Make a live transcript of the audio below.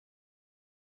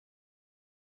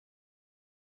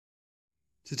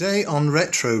Today on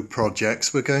Retro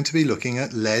Projects we're going to be looking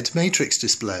at LED matrix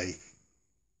display.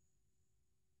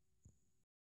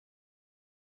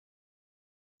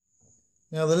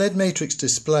 Now the LED matrix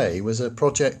display was a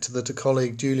project that a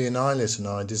colleague Julian Eilert and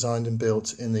I designed and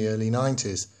built in the early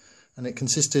 90s, and it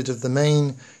consisted of the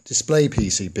main display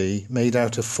PCB made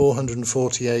out of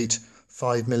 448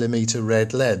 5mm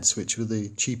red LEDs, which were the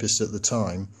cheapest at the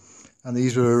time, and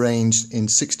these were arranged in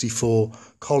 64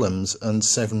 columns and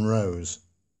 7 rows.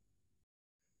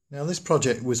 Now this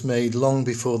project was made long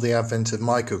before the advent of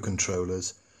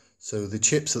microcontrollers, so the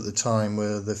chips at the time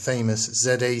were the famous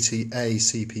Z80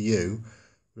 CPU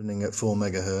running at 4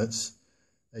 MHz,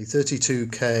 a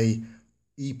 32K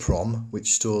EEPROM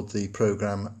which stored the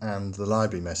program and the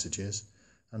library messages,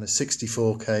 and a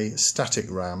 64K static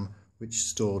RAM which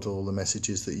stored all the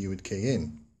messages that you would key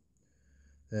in.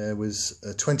 There was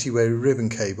a 20-way ribbon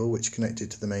cable which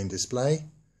connected to the main display,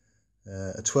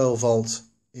 a 12-volt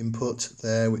input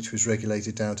there which was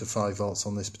regulated down to 5 volts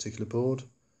on this particular board,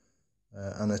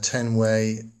 and a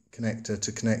 10-way connector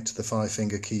to connect the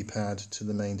 5-finger keypad to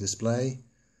the main display,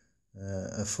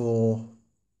 a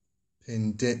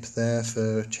 4-pin dip there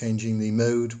for changing the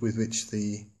mode with which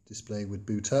the display would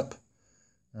boot up,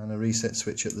 and a reset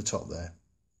switch at the top there.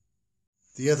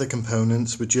 The other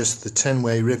components were just the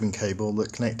 10-way ribbon cable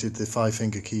that connected the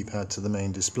 5-finger keypad to the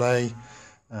main display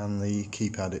and the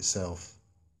keypad itself.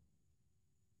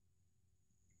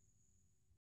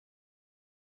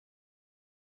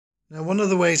 Now, one of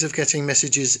the ways of getting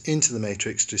messages into the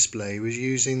matrix display was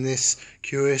using this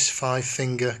curious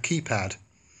 5-finger keypad.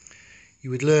 You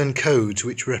would learn codes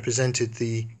which represented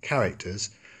the characters,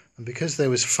 and because there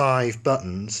was 5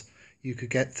 buttons, you could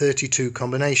get 32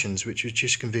 combinations, which was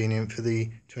just convenient for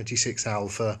the 26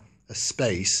 alpha, a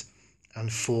space, and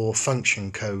 4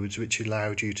 function codes which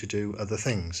allowed you to do other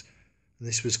things. And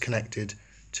this was connected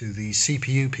to the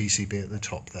CPU PCB at the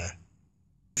top there.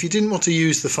 If you didn't want to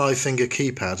use the 5-finger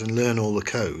keypad and learn all the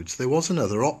codes, there was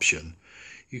another option.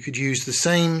 You could use the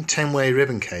same 10-way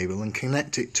ribbon cable and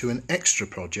connect it to an extra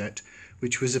project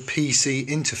which was a PC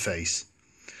interface.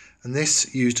 And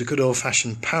this used a good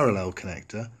old-fashioned parallel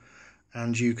connector,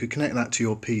 and you could connect that to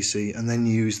your PC and then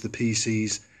use the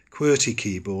PC's QWERTY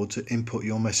keyboard to input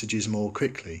your messages more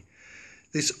quickly.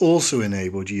 This also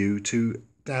enabled you to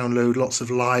download lots of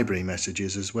library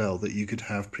messages as well that you could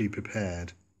have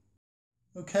pre-prepared.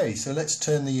 Okay, so let's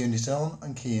turn the unit on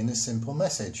and key in a simple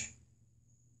message.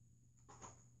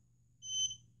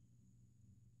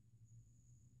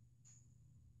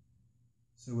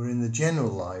 So we're in the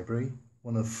general library,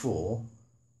 one of 4,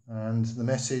 and the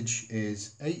message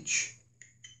is H,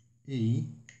 E,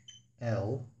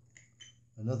 L,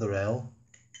 another L,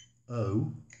 O,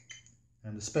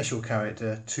 and a special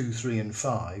character 2, 3 and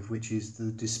 5, which is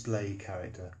the display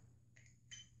character.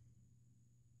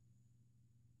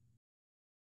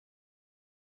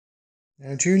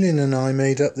 Now Julian and I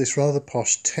made up this rather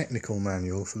posh technical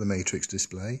manual for the matrix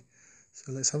display,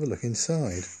 so let's have a look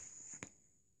inside.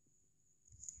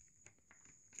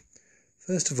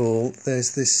 First of all,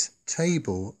 there's this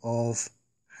table of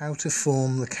how to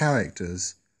form the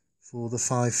characters for the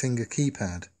 5-finger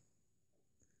keypad.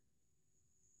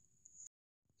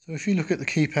 So if you look at the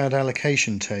keypad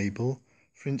allocation table,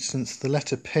 for instance, the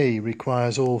letter P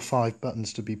requires all 5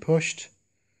 buttons to be pushed.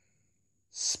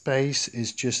 Space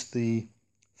is just the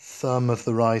thumb of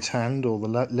the right hand or the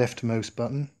leftmost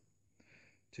button.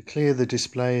 To clear the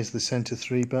display is the center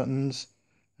 3 buttons,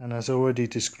 and as already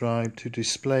described, to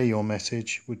display your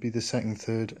message would be the 2nd,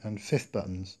 3rd and 5th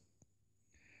buttons.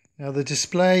 Now the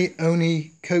display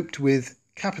only coped with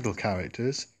capital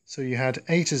characters, so you had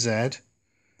A to Z,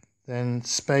 then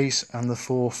space and the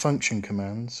 4 function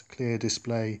commands, clear,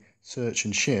 display, search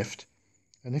and shift,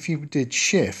 and if you did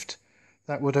shift,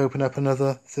 that would open up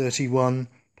another 31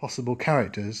 possible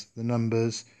characters, the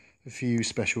numbers, a few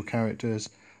special characters,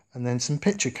 and then some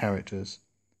picture characters,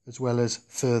 as well as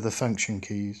further function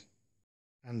keys.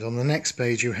 And on the next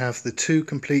page you have the 2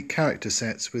 complete character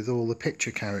sets with all the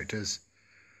picture characters,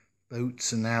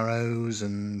 boats and arrows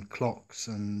and clocks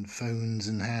and phones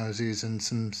and houses and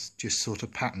some just sort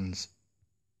of patterns.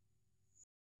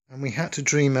 And we had to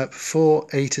dream up 4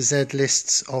 A to Z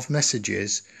lists of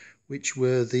messages, which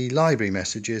were the library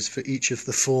messages for each of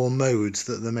the 4 modes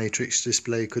that the matrix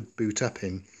display could boot up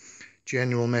in.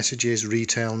 General messages,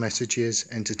 retail messages,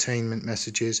 entertainment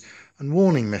messages and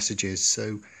warning messages.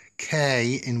 So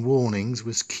K in warnings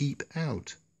was keep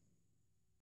out.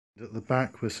 At the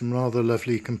back were some rather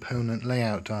lovely component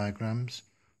layout diagrams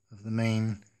of the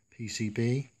main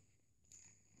PCB,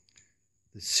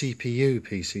 the CPU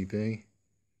PCB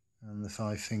and the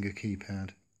 5-finger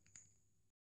keypad.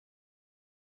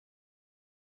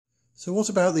 So what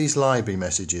about these library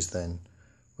messages then?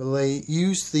 Well, they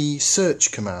used the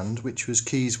search command, which was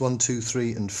keys 1, 2,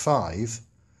 3 and 5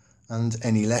 and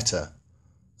any letter.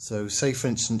 So say for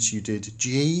instance you did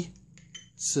G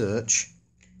search,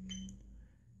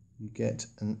 you get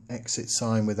an exit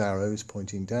sign with arrows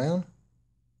pointing down.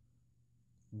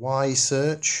 Y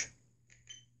search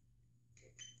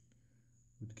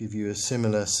would give you a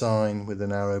similar sign with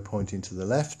an arrow pointing to the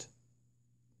left.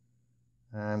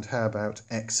 And how about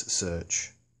X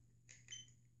search?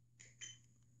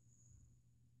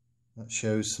 That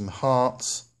shows some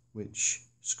hearts which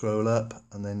scroll up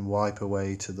and then wipe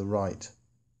away to the right.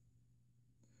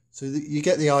 So you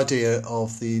get the idea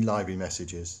of the library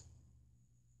messages.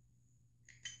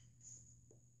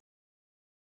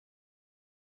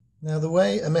 Now the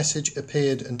way a message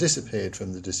appeared and disappeared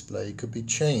from the display could be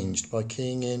changed by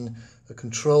keying in a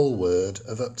control word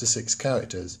of up to 6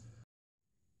 characters.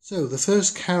 So the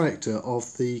first character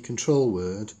of the control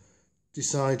word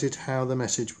decided how the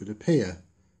message would appear.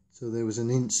 So there was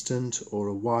an instant or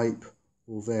a wipe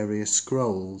or various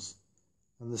scrolls.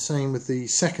 And the same with the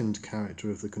second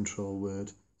character of the control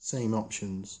word, same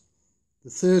options. The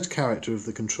third character of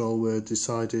the control word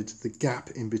decided the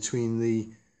gap in between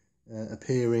the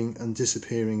appearing and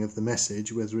disappearing of the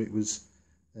message, whether it was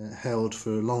held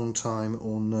for a long time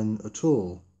or none at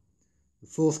all. The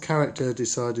fourth character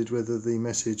decided whether the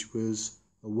message was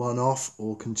a one-off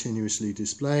or continuously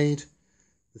displayed.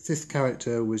 The fifth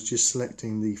character was just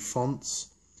selecting the fonts,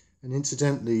 and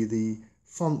incidentally the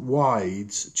font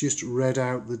wides just read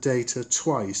out the data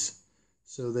twice,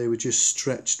 so they were just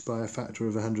stretched by a factor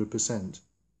of 100%.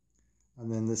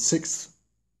 And then the sixth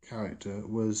character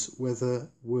was whether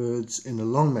words in a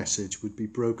long message would be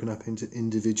broken up into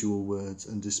individual words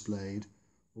and displayed,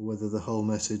 or whether the whole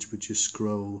message would just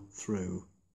scroll through.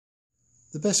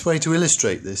 The best way to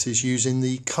illustrate this is using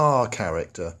the car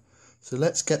character. So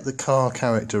let's get the car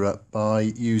character up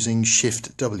by using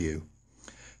Shift W.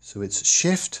 So it's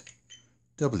Shift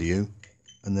W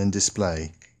and then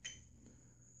display.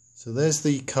 So there's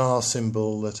the car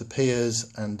symbol that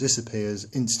appears and disappears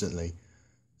instantly.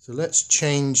 So let's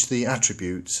change the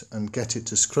attributes and get it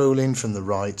to scroll in from the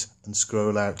right and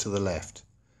scroll out to the left.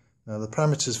 Now the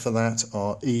parameters for that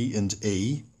are E and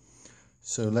E,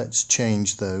 so let's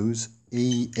change those.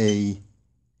 E,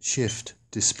 Shift,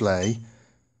 Display,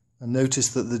 and notice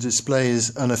that the display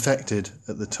is unaffected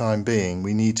at the time being.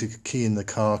 We need to key in the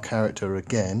car character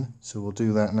again, so we'll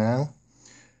do that now.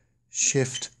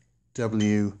 Shift,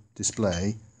 W,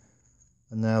 Display,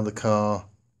 and now the car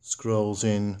scrolls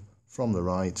in from the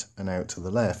right and out to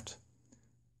the left.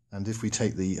 And if we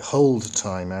take the hold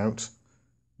time out,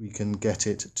 we can get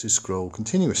it to scroll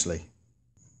continuously.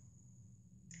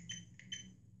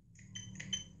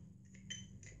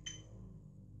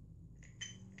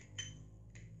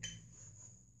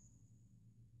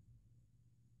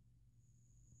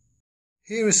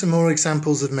 Here are some more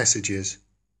examples of messages.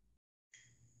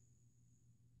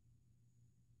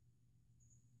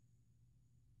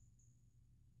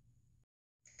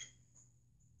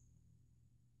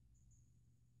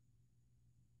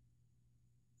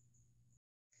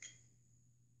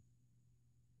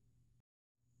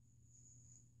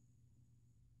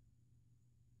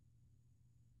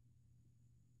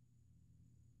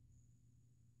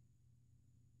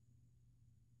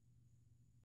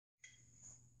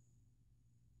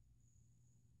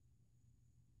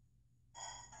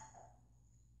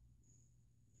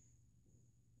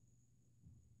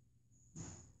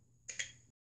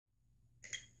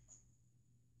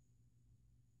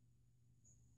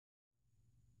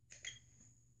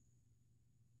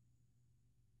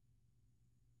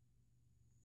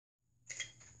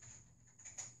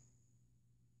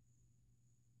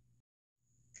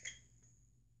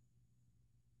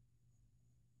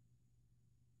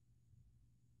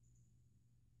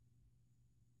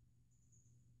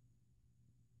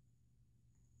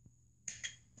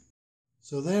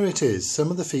 So there it is, some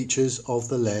of the features of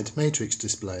the LED matrix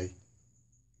display.